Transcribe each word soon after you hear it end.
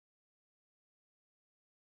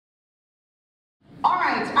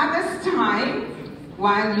this time,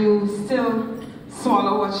 while you still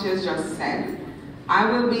swallow what she has just said, I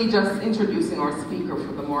will be just introducing our speaker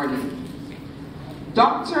for the morning.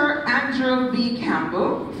 Dr. Andrew B.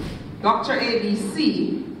 Campbell, Dr.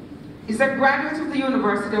 ABC, is a graduate of the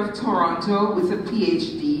University of Toronto with a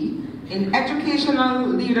PhD in Educational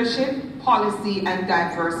Leadership, Policy and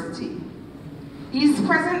Diversity. He is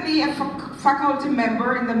presently a faculty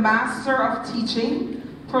member in the Master of Teaching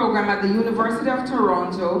program at the University of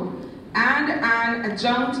Toronto and an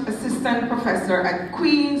adjunct assistant professor at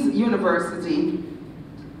Queen's University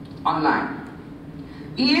online.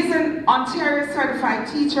 He is an Ontario certified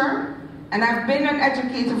teacher and I've been an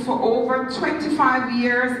educator for over 25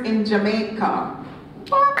 years in Jamaica,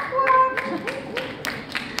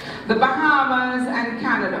 the Bahamas and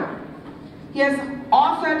Canada. He has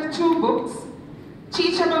authored 2 books,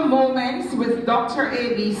 Teachable Moments with Dr.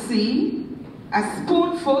 ABC, A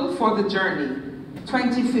Spoonful for the Journey,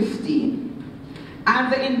 2015,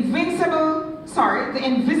 and The Invisible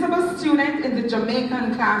Student in the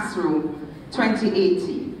Jamaican Classroom,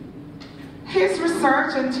 2018. His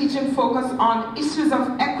research and teaching focus on issues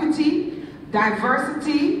of equity,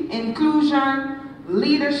 diversity, inclusion,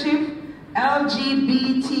 leadership,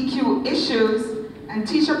 LGBTQ issues, and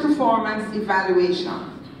teacher performance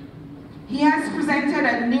evaluation. He has presented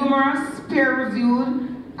at numerous peer-reviewed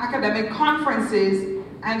academic conferences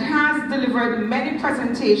and has delivered many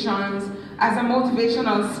presentations as a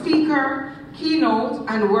motivational speaker, keynote,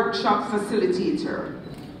 and workshop facilitator.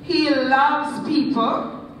 He loves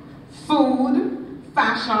people, food,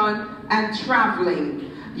 fashion, and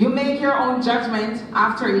traveling. You make your own judgment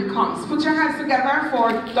after he comes. Put your hands together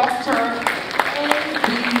for Dr.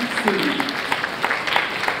 ABC.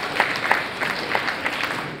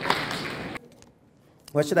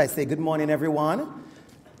 What should I say? Good morning, everyone.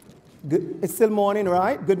 It's still morning,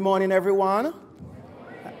 right? Good morning, everyone.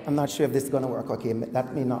 I'm not sure if this is going to work. Okay,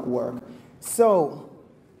 that may not work. So,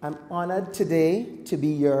 I'm honored today to be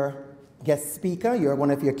your guest speaker. You're one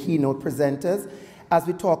of your keynote presenters as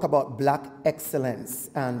we talk about Black excellence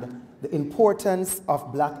and the importance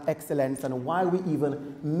of Black excellence and why we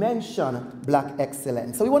even mention Black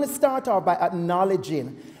excellence. So we want to start off by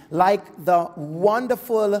acknowledging, like the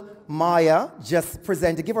wonderful Maya just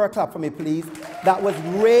presented. Give her a clap for me, please. That was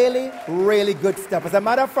really, really good stuff. As a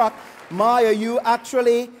matter of fact, Maya, you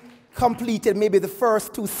actually completed maybe the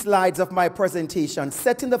first 2 slides of my presentation,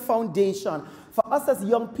 setting the foundation for us as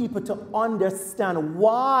young people to understand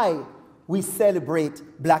why we celebrate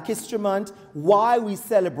Black History Month, why we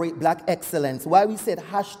celebrate Black excellence, why we said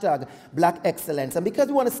hashtag Black excellence. And because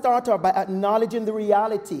we want to start off by acknowledging the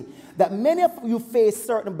reality that many of you face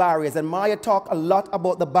certain barriers, and Maya talked a lot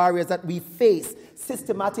about the barriers that we face,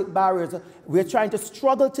 systematic barriers. We're trying to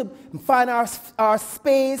struggle to find our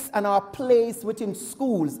space and our place within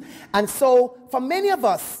schools. And so for many of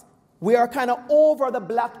us, we are kind of over the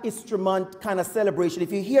Black History Month kind of celebration.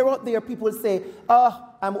 If you hear out there, people say, oh,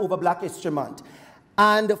 I'm over Black History Month.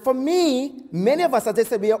 And for me, many of us, as I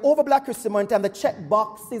said, we are over Black History Month and the check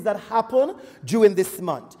boxes that happen during this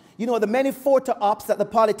month. You know, the many photo ops that the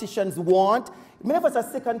politicians want, many of us are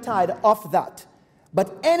sick and tired of that.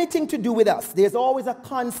 But anything to do with us, there's always a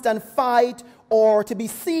constant fight or to be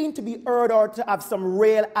seen, to be heard, or to have some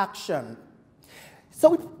real action.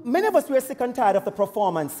 So many of us were sick and tired of the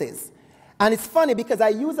performances. And it's funny because I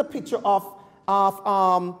use a picture of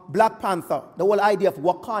Black Panther, the whole idea of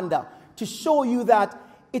Wakanda, to show you that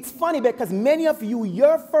it's funny because many of you,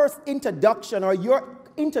 your first introduction or your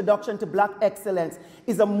introduction to Black excellence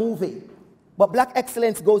is a movie. But Black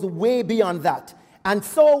excellence goes way beyond that. And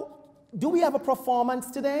so, do we have a performance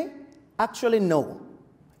today? Actually, no.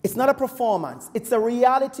 It's not a performance. It's a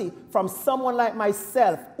reality from someone like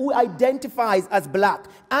myself who identifies as Black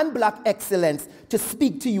and Black excellence to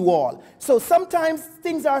speak to you all. So sometimes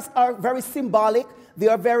things are very symbolic, they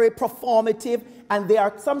are very performative, and they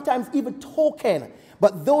are sometimes even token.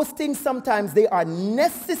 But those things sometimes they are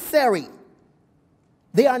necessary.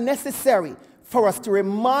 They are necessary for us to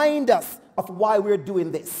remind us of why we're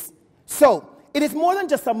doing this. So it is more than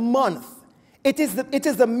just a month. It is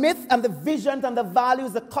the myth and the visions and the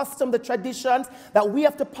values, the custom, the traditions that we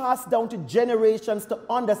have to pass down to generations to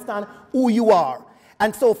understand who you are.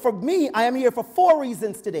 And so for me, I am here for 4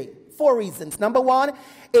 reasons today. 4 reasons. Number 1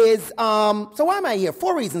 is, so why am I here?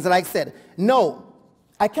 4 reasons, like I said. No,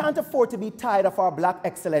 I can't afford to be tired of our Black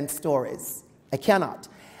excellence stories. I cannot.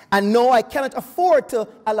 And no, I cannot afford to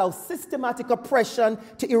allow systematic oppression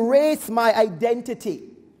to erase my identity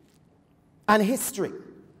and history.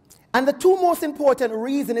 And the 2 most important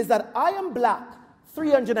reasons is that I am Black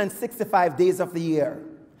 365 days of the year.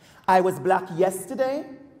 I was Black yesterday,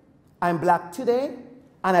 I'm Black today,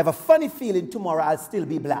 And I have a funny feeling tomorrow I'll still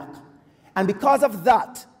be black. And because of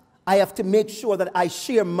that, I have to make sure that I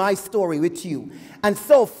share my story with you. And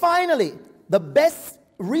so finally, the best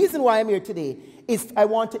reason why I'm here today is I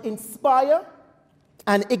want to inspire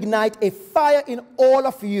and ignite a fire in all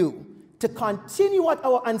of you to continue what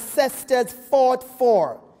our ancestors fought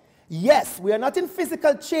for. Yes, we are not in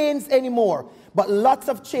physical chains anymore, but lots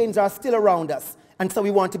of chains are still around us. And so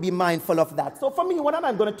we want to be mindful of that. So for me, what am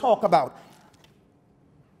I going to talk about?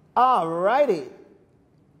 All righty.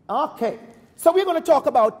 Okay. So we're going to talk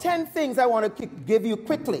about 10 things I want to give you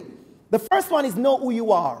quickly. The first one is know who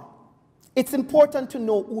you are. It's important to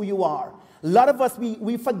know who you are. A lot of us,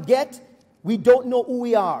 we forget we don't know who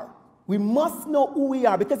we are. We must know who we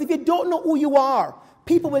are, because if you don't know who you are,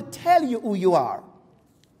 people will tell you who you are.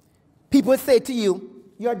 People will say to you,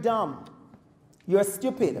 you're dumb, you're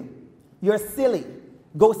stupid, you're silly,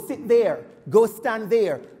 go sit there, go stand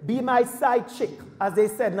there, be my side chick, as they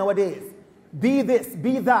said nowadays. Be this,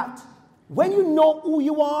 be that. When you know who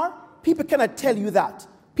you are, people cannot tell you that.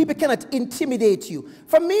 People cannot intimidate you.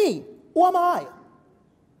 For me, who am I?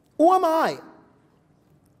 Who am I?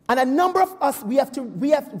 And a number of us, we have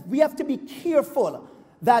to be careful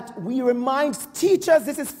that we remind teachers,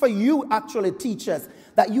 this is for you actually, teachers,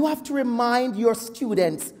 that you have to remind your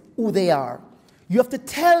students who they are. You have to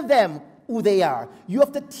tell them who they are. You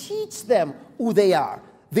have to teach them who they are.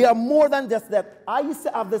 They are more than just that. I used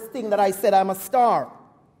to have this thing that I said, I'm a star.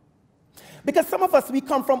 Because some of us, we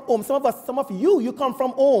come from homes. Some of you come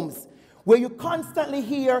from homes where you constantly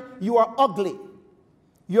hear you are ugly,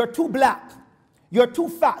 you're too black, you're too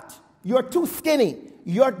fat, you're too skinny,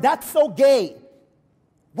 that's so gay.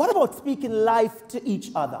 What about speaking life to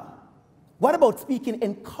each other? What about speaking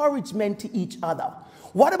encouragement to each other?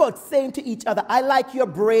 What about saying to each other, I like your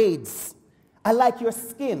braids, I like your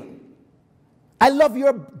skin, I love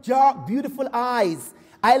your dark, beautiful eyes,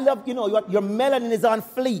 I love, your melanin is on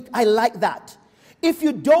fleek, I like that. If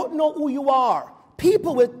you don't know who you are,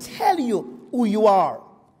 people will tell you who you are.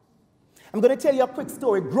 I'm going to tell you a quick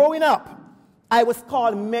story. Growing up, I was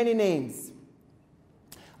called many names.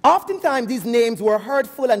 Oftentimes, these names were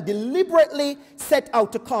hurtful and deliberately set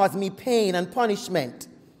out to cause me pain and punishment.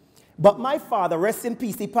 But my father, rest in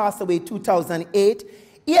peace, he passed away in 2008.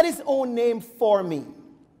 He had his own name for me.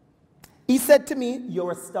 He said to me,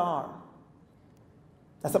 you're a star.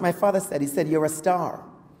 That's what my father said. He said, you're a star.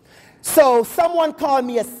 So someone called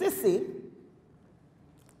me a sissy.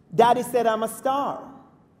 Daddy said, I'm a star.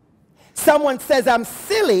 Someone says I'm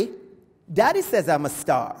silly. Daddy says I'm a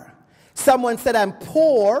star. Someone said I'm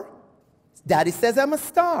poor. Daddy says I'm a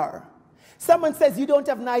star. Someone says you don't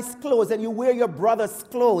have nice clothes and you wear your brother's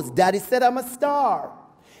clothes. Daddy said I'm a star.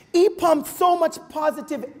 He pumped so much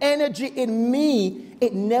positive energy in me,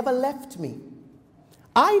 it never left me.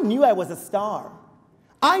 I knew I was a star.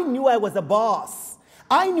 I knew I was a boss.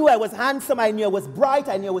 I knew I was handsome. I knew I was bright.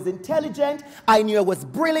 I knew I was intelligent. I knew I was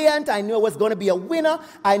brilliant. I knew I was going to be a winner.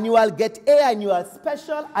 I knew I'll get A. I knew I was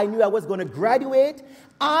special. I knew I was going to graduate.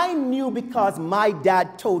 I knew because my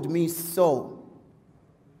dad told me so.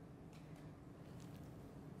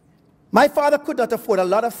 My father could not afford a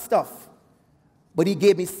lot of stuff, but he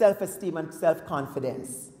gave me self-esteem and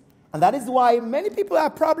self-confidence. And that is why many people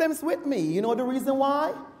have problems with me. You know the reason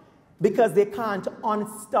why? Because they can't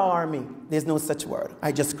unstar me. There's no such word.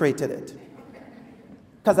 I just created it.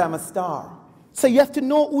 Because I'm a star. So you have to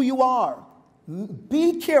know who you are.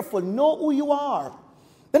 Be careful. Know who you are.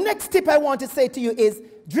 The next tip I want to say to you is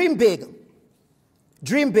dream big.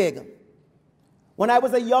 Dream big. When I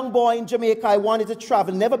was a young boy in Jamaica, I wanted to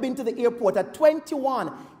travel. Never been to the airport. At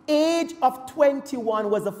 21, age of 21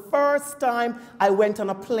 was the first time I went on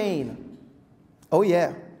a plane. Oh,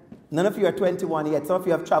 yeah. None of you are 21 yet. Some of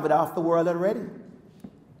you have traveled half the world already.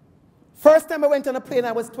 First time I went on a plane,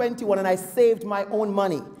 I was 21, and I saved my own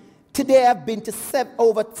money. Today, I've been to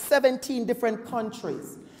over 17 different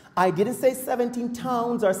countries. I didn't say 17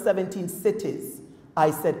 towns or 17 cities.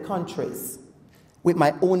 I said countries with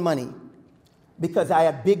my own money because I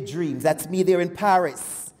had big dreams. That's me there in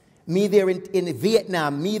Paris, me there in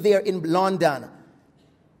Vietnam, me there in London.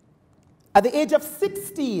 At the age of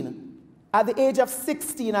 16,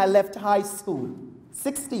 I left high school.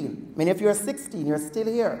 16. Many of you are 16. You're still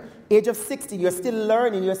here. Age of 16. You're still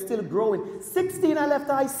learning. You're still growing. 16, I left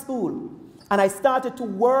high school. And I started to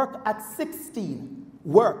work at 16.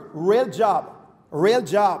 Work. Real job. Real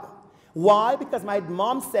job. Why? Because my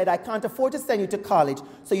mom said, I can't afford to send you to college,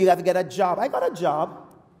 so you have to get a job. I got a job.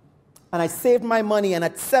 And I saved my money. And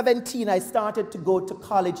at 17, I started to go to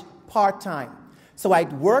college part-time. So I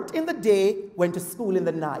worked in the day, went to school in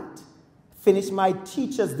the night. Finished my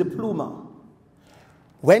teacher's diploma.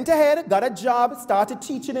 Went ahead, got a job, started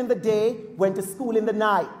teaching in the day, went to school in the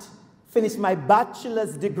night, finished my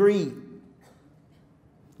bachelor's degree.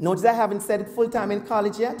 Notice I haven't said it full-time in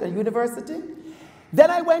college yet, or university.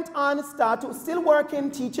 Then I went on, started still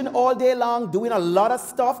working, teaching all day long, doing a lot of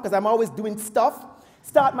stuff, because I'm always doing stuff.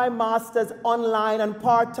 Start my master's online and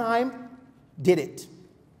part-time, did it.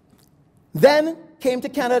 Then came to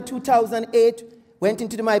Canada 2008, went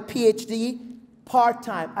into my PhD,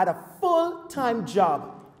 part-time, had a full-time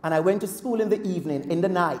job, and I went to school in the evening, in the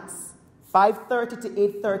nights, 5:30 to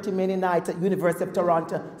 8:30 many nights at University of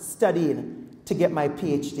Toronto, studying to get my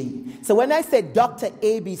PhD. So when I say Dr.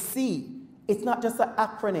 ABC, it's not just an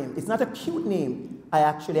acronym, it's not a cute name. I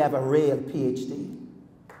actually have a real PhD.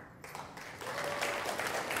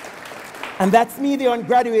 And that's me there on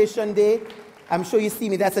graduation day. I'm sure you see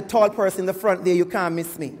me. That's a tall person in the front there. You can't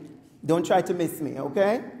miss me. Don't try to miss me,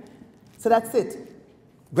 okay? So that's it.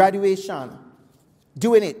 Graduation.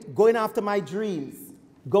 Doing it. Going after my dreams.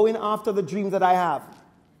 Going after the dreams that I have.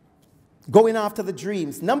 Going after the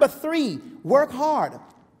dreams. Number 3, work hard.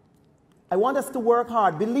 I want us to work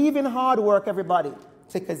hard. Believe in hard work, everybody.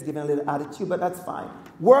 Ticker's giving a little attitude, but that's fine.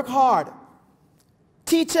 Work hard.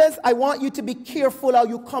 Teachers, I want you to be careful how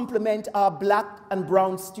you compliment our black and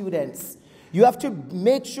brown students. You have to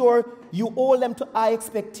make sure you hold them to high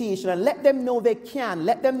expectation and let them know they can.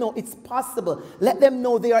 Let them know it's possible. Let them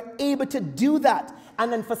know they are able to do that.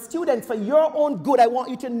 And then for students, for your own good, I want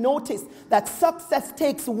you to notice that success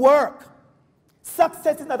takes work.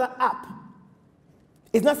 Success is not an app.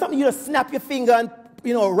 It's not something you just snap your finger and,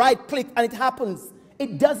 right-click and it happens.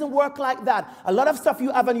 It doesn't work like that. A lot of stuff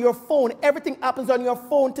you have on your phone, everything happens on your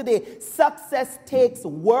phone today. Success takes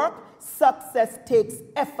work. Success takes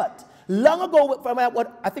effort. Long ago,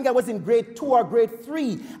 I think I was in grade 2 or grade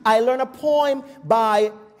 3, I learned a poem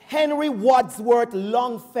by Henry Wadsworth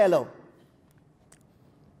Longfellow.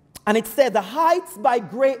 And it said, the heights by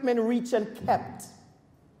great men reached and kept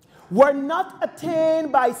were not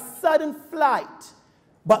attained by sudden flight,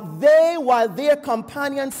 but they, while their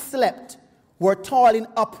companions slept, were toiling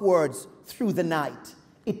upwards through the night.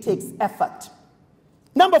 It takes effort.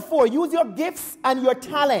 Number 4, use your gifts and your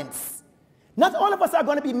talents. Not all of us are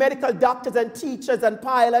going to be medical doctors and teachers and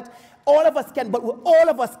pilots. All of us can, but all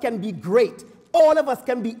of us can be great. All of us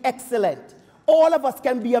can be excellent. All of us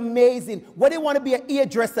can be amazing. Whether you want to be a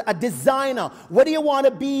hairdresser, a designer, whether you want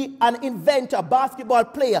to be an inventor, a basketball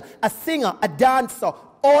player, a singer, a dancer,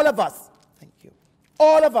 all of us. Thank you.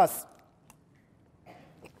 All of us.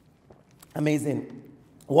 Amazing.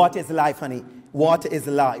 Water is life, honey. Water is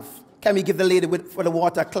life. Can we give the lady for the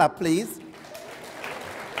water a clap, please?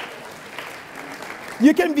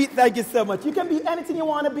 You can be, thank you so much. You can be anything you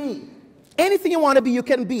want to be. Anything you want to be, you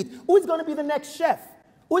can be. Who's going to be the next chef?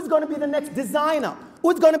 Who's going to be the next designer?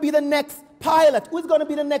 Who's going to be the next pilot? Who's going to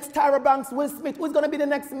be the next Tyra Banks, Will Smith? Who's going to be the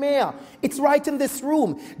next mayor? It's right in this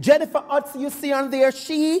room. Jennifer Hudson, you see on there,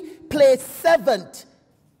 she placed 7th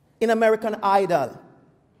in American Idol.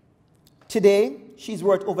 Today, she's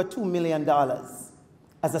worth over $2 million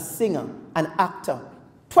as a singer, an actor.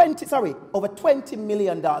 Over $20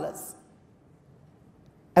 million.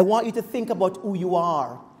 I want you to think about who you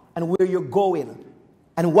are and where you're going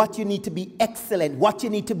and what you need to be excellent, what you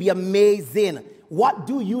need to be amazing. What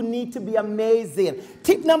do you need to be amazing?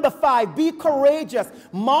 Tip number 5, be courageous.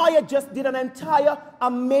 Maya just did an entire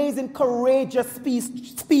amazing, courageous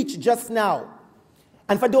speech just now.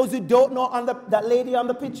 And for those who don't know, that lady on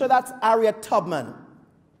the picture, that's Harriet Tubman.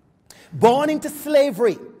 Born into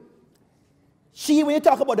slavery. When you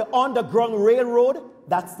talk about the Underground Railroad,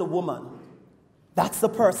 that's the woman. That's the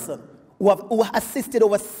person who assisted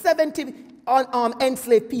over 70 unarmed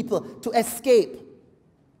enslaved people to escape.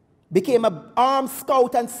 Became an armed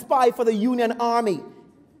scout and spy for the Union Army.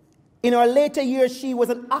 In her later years, she was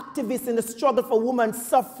an activist in the struggle for women's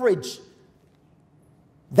suffrage.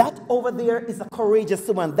 That over there is a courageous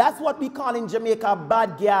woman. That's what we call in Jamaica a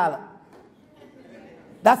bad gal.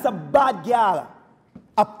 That's a bad gal.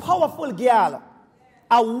 A powerful gal.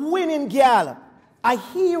 A winning gal. A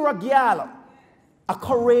hero gal. A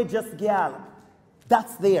courageous gal.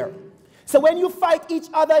 That's there. So when you fight each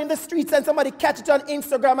other in the streets and somebody catch it on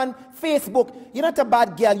Instagram and Facebook, you're not a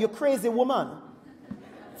bad girl, you're a crazy woman.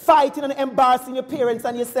 Fighting and embarrassing your parents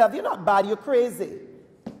and yourself, you're not bad, you're crazy.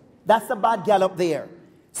 That's a bad girl up there.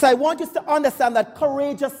 So I want you to understand that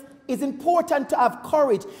courageous is important to have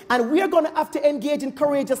courage. And we're going to have to engage in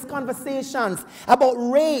courageous conversations about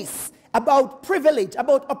race, about privilege,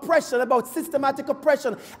 about oppression, about systematic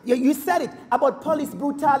oppression. You said it, about police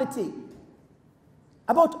brutality.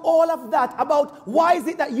 About all of that, about why is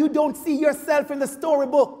it that you don't see yourself in the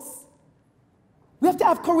storybooks? We have to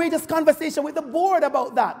have courageous conversation with the board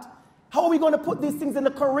about that. How are we going to put these things in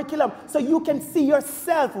the curriculum so you can see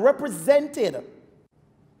yourself represented?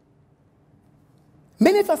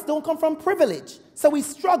 Many of us don't come from privilege, so we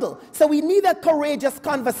struggle. So we need a courageous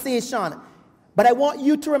conversation. But I want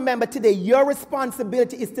you to remember today, your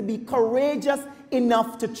responsibility is to be courageous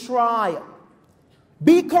enough to try.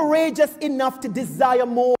 Be courageous enough to desire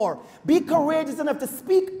more. Be courageous enough to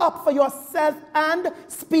speak up for yourself and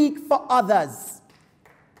speak for others.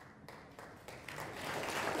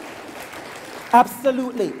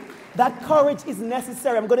 Absolutely. That courage is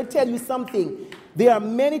necessary. I'm going to tell you something. There are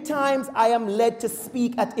many times I am led to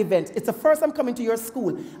speak at events. It's the first time coming to your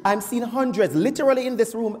school. I'm seeing hundreds, literally in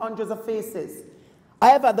this room, hundreds of faces. I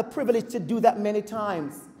have had the privilege to do that many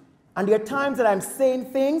times. And there are times that I'm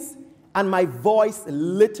saying things and my voice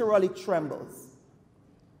literally trembles.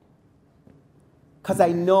 Because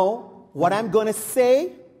I know what I'm going to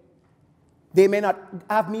say, they may not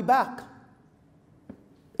have me back.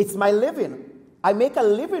 It's my living. I make a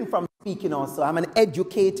living from speaking also. I'm an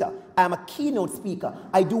educator. I'm a keynote speaker.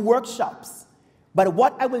 I do workshops. But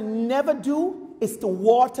what I will never do is to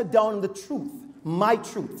water down the truth, my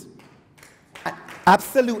truth.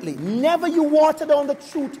 Absolutely. Never you water down the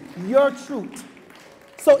truth, your truth.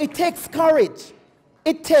 So it takes courage.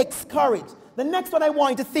 It takes courage. The next one I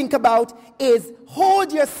want you to think about is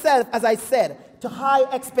hold yourself, as I said, to high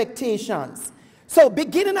expectations. So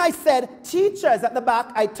beginning I said, teachers at the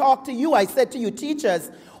back, I talked to you, I said to you,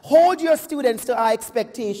 teachers, hold your students to high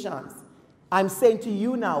expectations. I'm saying to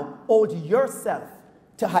you now, hold yourself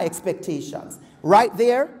to high expectations. Right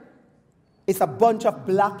there, it's a bunch of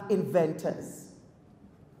black inventors.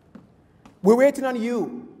 We're waiting on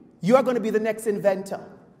you. You are going to be the next inventor.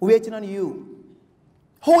 We're waiting on you.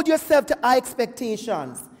 Hold yourself to high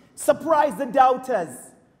expectations. Surprise the doubters.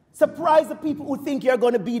 Surprise the people who think you're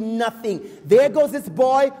going to be nothing. There goes this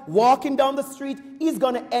boy walking down the street. He's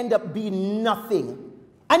going to end up being nothing.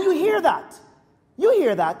 And you hear that. You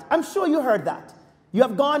hear that. I'm sure you heard that. You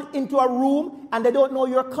have gone into a room and they don't know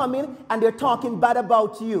you're coming and they're talking bad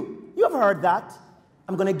about you. You have heard that.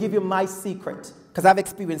 I'm going to give you my secret because I've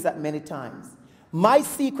experienced that many times. My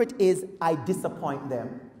secret is I disappoint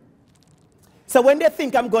them. So when they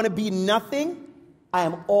think I'm going to be nothing, I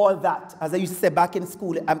am all that. As I used to say back in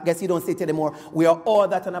school, I guess you don't say it anymore, we are all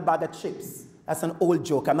that and a bag of chips. That's an old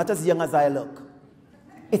joke. I'm not as young as I look.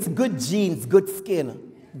 It's good genes, good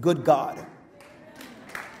skin, good God.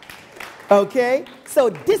 Okay? So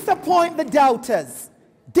disappoint the doubters.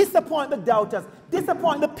 Disappoint the doubters.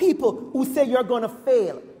 Disappoint the people who say you're going to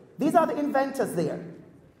fail. These are the inventors there.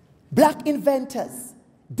 Black inventors.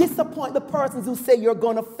 Disappoint the persons who say you're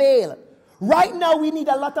going to fail. Right now we need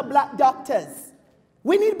a lot of black doctors.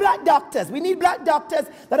 We need black doctors. We need black doctors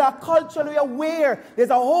that are culturally aware. There's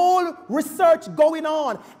a whole research going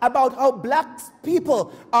on about how black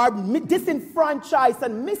people are disenfranchised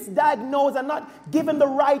and misdiagnosed and not given the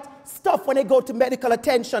right stuff when they go to medical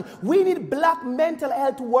attention. We need black mental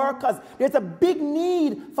health workers. There's a big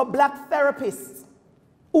need for black therapists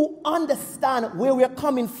who understand where we're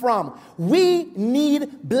coming from. We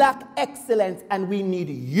need black excellence and we need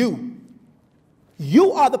you.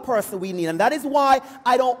 You are the person we need. And that is why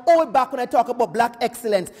I don't hold back when I talk about black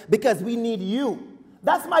excellence, because we need you.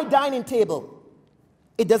 That's my dining table.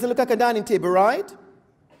 It doesn't look like a dining table, right?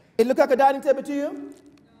 It look like a dining table to you?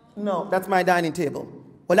 No, that's my dining table.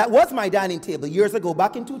 Well, that was my dining table years ago,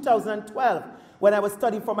 back in 2012, when I was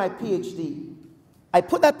studying for my PhD. I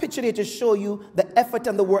put that picture there to show you the effort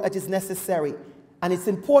and the work that is necessary. And it's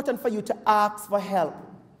important for you to ask for help.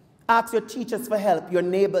 Ask your teachers for help, your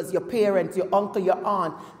neighbors, your parents, your uncle, your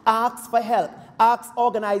aunt. Ask for help. Ask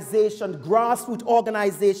organizations, grassroots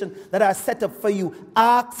organizations that are set up for you.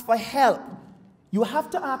 Ask for help. You have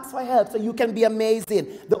to ask for help so you can be amazing.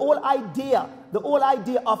 The whole idea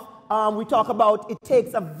of, we talk about it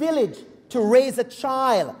takes a village to raise a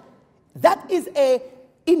child. That is a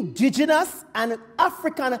indigenous and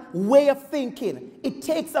African way of thinking. It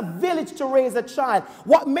takes a village to raise a child.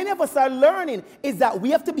 What many of us are learning is that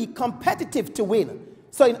we have to be competitive to win.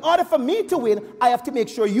 So in order for me to win, I have to make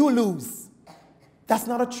sure you lose. That's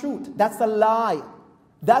not a truth. That's a lie.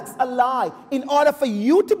 That's a lie. In order for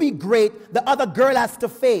you to be great, the other girl has to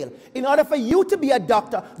fail. In order for you to be a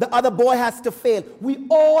doctor, the other boy has to fail. We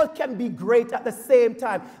all can be great at the same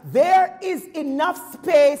time. There is enough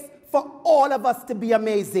space for all of us to be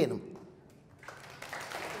amazing.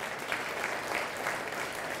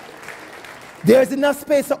 There's enough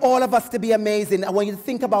space for all of us to be amazing. I want you to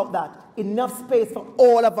think about that. Enough space for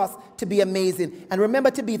all of us to be amazing. And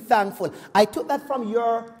remember to be thankful. I took that from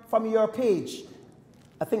your page.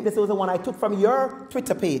 I think this was the one I took from your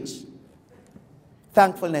Twitter page.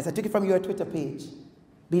 Thankfulness. I took it from your Twitter page.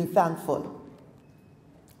 Being thankful.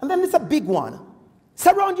 And then there's a big one.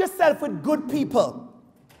 Surround yourself with good people.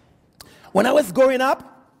 When I was growing up,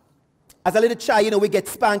 as a little child, we get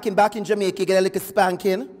spanking. Back in Jamaica, you get a little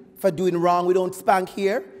spanking for doing wrong. We don't spank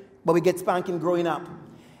here, but we get spanking growing up.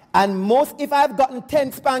 And if I've gotten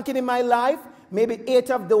 10 spanking in my life, maybe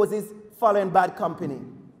 8 of those is following bad company.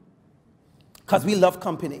 Because we love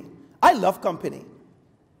company. I love company.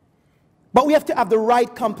 But we have to have the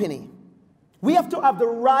right company. We have to have the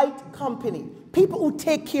right company. People who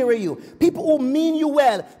take care of you. People who mean you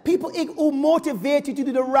well. People who motivate you to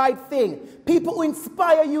do the right thing. People who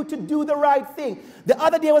inspire you to do the right thing. The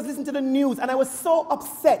other day I was listening to the news and I was so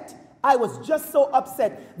upset. I was just so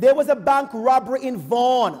upset. There was a bank robbery in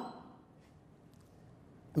Vaughan.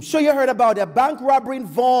 I'm sure you heard about it. A bank robbery in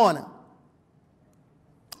Vaughan.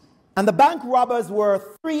 And the bank robbers were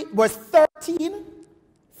 13,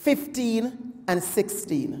 15, and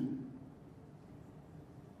 16.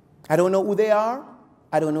 I don't know who they are.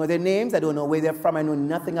 I don't know their names. I don't know where they're from. I know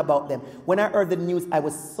nothing about them. When I heard the news, I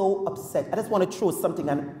was so upset. I just want to throw something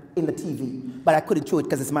in the TV. But I couldn't throw it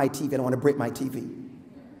because it's my TV. I don't want to break my TV.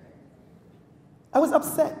 I was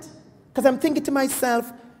upset. Because I'm thinking to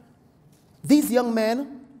myself, these young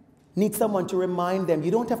men need someone to remind them,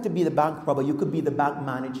 you don't have to be the bank robber. You could be the bank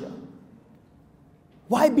manager.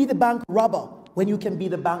 Why be the bank robber when you can be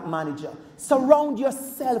the bank manager? Surround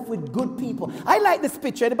yourself with good people. I like this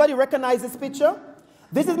picture. Anybody recognize this picture?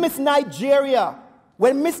 This is Miss Nigeria.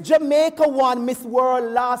 When Miss Jamaica won Miss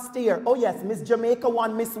World last year. Oh yes, Miss Jamaica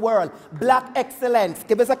won Miss World. Black excellence.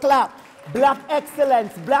 Give us a clap. Black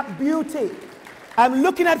excellence. Black beauty. I'm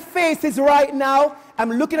looking at faces right now.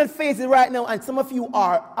 And some of you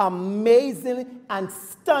are amazing and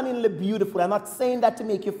stunningly beautiful. I'm not saying that to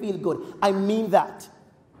make you feel good. I mean that.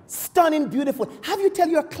 Stunning, beautiful. Have you tell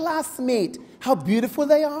your classmate how beautiful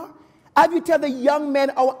they are? Have you tell the young men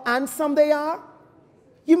how handsome they are?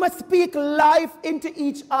 You must speak life into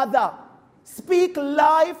each other. Speak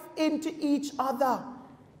life into each other.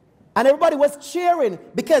 And everybody was cheering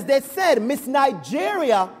because they said Miss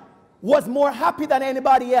Nigeria was more happy than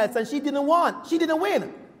anybody else, and she didn't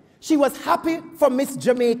win. She was happy for Miss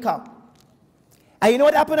Jamaica. And you know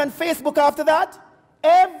what happened on Facebook after that?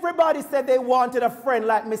 Everybody said they wanted a friend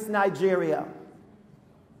like Miss Nigeria.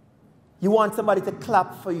 You want somebody to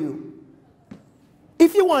clap for you.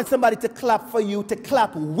 If you want somebody to clap for you, to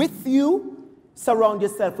clap with you, surround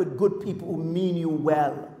yourself with good people who mean you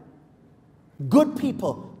well. Good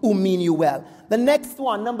people who mean you well. The next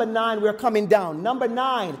one, number 9, we're coming down. Number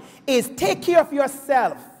 9 is take care of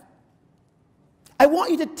yourself. I want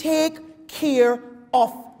you to take care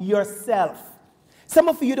of yourself. Some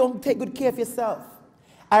of you don't take good care of yourself.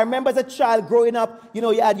 I remember as a child growing up, you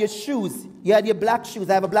had your shoes. You had your black shoes.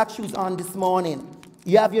 I have a black shoes on this morning.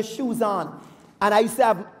 You have your shoes on. And I used to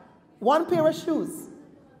have one pair of shoes.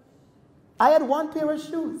 I had one pair of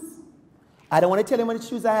shoes. I don't want to tell you how many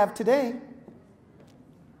shoes I have today.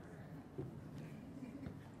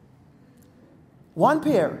 One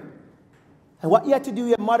pair. And what you had to do,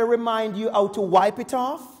 your mother remind you how to wipe it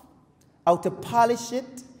off, how to polish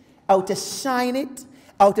it, how to shine it,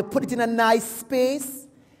 how to put it in a nice space.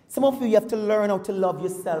 Some of you have to learn how to love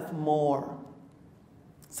yourself more.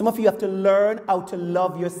 Some of you have to learn how to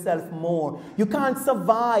love yourself more. You can't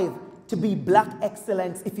survive to be black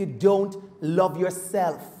excellence if you don't love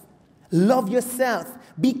yourself. Love yourself.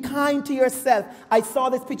 Be kind to yourself. I saw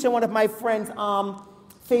this picture on one of my friends'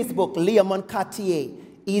 Facebook, Leah Moncartier.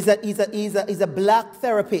 He's a black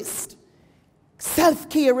therapist.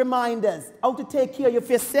 Self-care reminders, how to take care of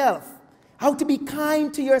yourself, how to be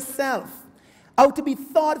kind to yourself, how to be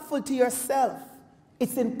thoughtful to yourself.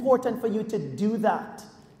 It's important for you to do that.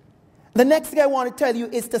 The next thing I want to tell you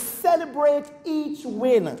is to celebrate each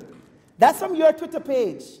win. That's from your Twitter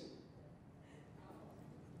page.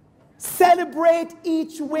 Celebrate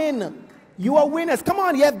each win. You are winners. Come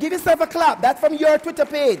on, give yourself a clap. That's from your Twitter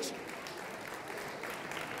page.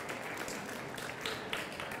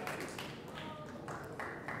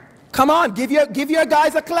 Come on, give your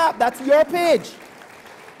guys a clap. That's your page.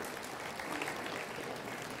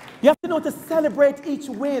 You have to know to celebrate each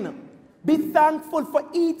win. Be thankful for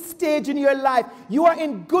each stage in your life. You are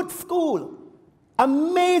in good school.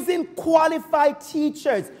 Amazing, qualified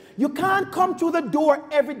teachers. You can't come through the door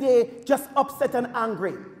every day just upset and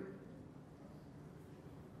angry.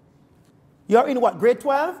 You're in what, grade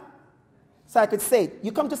 12? So I could say,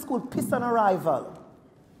 you come to school pissed on arrival.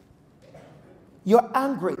 You're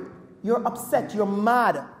angry. You're upset. You're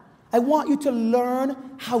mad. I want you to learn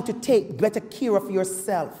how to take better care of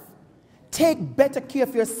yourself. Take better care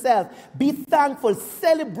of yourself. Be thankful.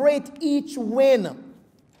 Celebrate each win.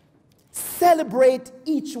 Celebrate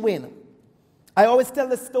each win. I always tell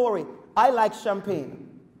the story. I like champagne.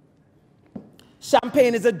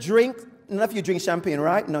 Champagne is a drink. None of you drink champagne,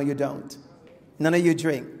 right? No, you don't. None of you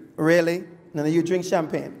drink. Really? None of you drink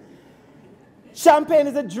champagne. Champagne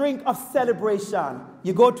is a drink of celebration.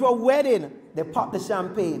 You go to a wedding, they pop the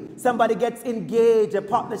champagne. Somebody gets engaged, they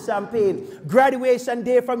pop the champagne. Graduation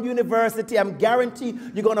day from university, I'm guaranteed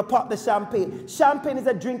you're going to pop the champagne. Champagne is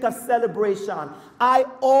a drink of celebration. I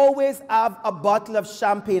always have a bottle of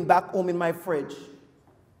champagne back home in my fridge.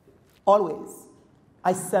 Always.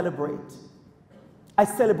 I celebrate. I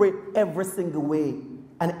celebrate every single way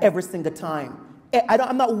and every single time.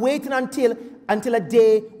 I'm not waiting until a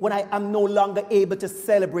day when I am no longer able to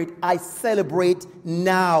celebrate. I celebrate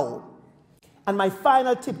now. And my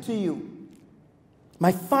final tip to you,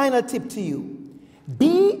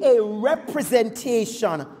 be a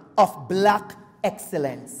representation of black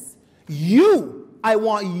excellence. I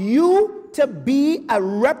want you to be a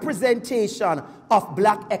representation of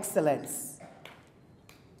black excellence.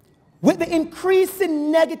 With the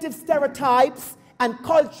increasing negative stereotypes and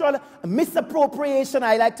cultural misappropriation,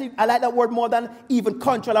 I like that word more than even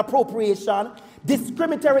cultural appropriation,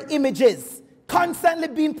 discriminatory images constantly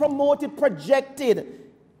being promoted, projected.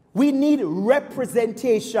 We need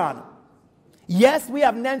representation. Yes, we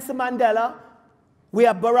have Nelson Mandela, we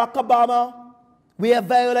have Barack Obama, we have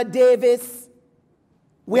Viola Davis,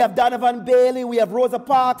 we have Donovan Bailey, we have Rosa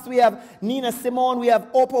Parks, we have Nina Simone, we have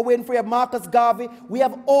Oprah Winfrey, we have Marcus Garvey. We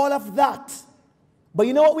have all of that. But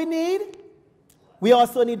you know what we need? We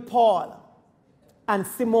also need Paul and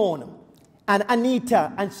Simone and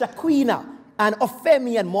Anita and Shaquina and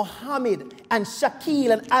Ofemi and Mohammed and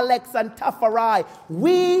Shaquille and Alex and Tafarai.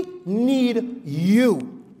 We need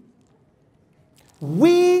you.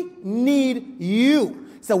 We need you.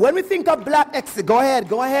 So when we think of black excellence,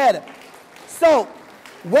 go ahead. So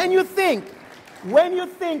when you think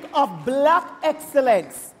of black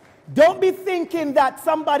excellence, don't be thinking that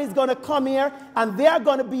somebody's going to come here and they're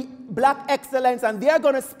going to be black excellence and they're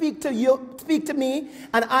going to speak to me,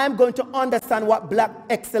 and I'm going to understand what black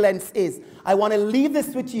excellence is. I want to leave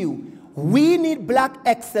this with you. We need black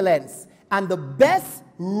excellence, and the best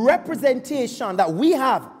representation that we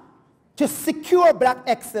have to secure black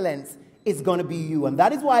excellence is going to be you. And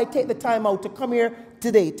that is why I take the time out to come here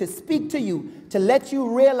today to speak to you, to let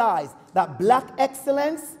you realize that black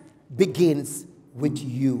excellence begins with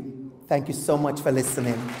you. Thank you so much for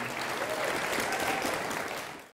listening.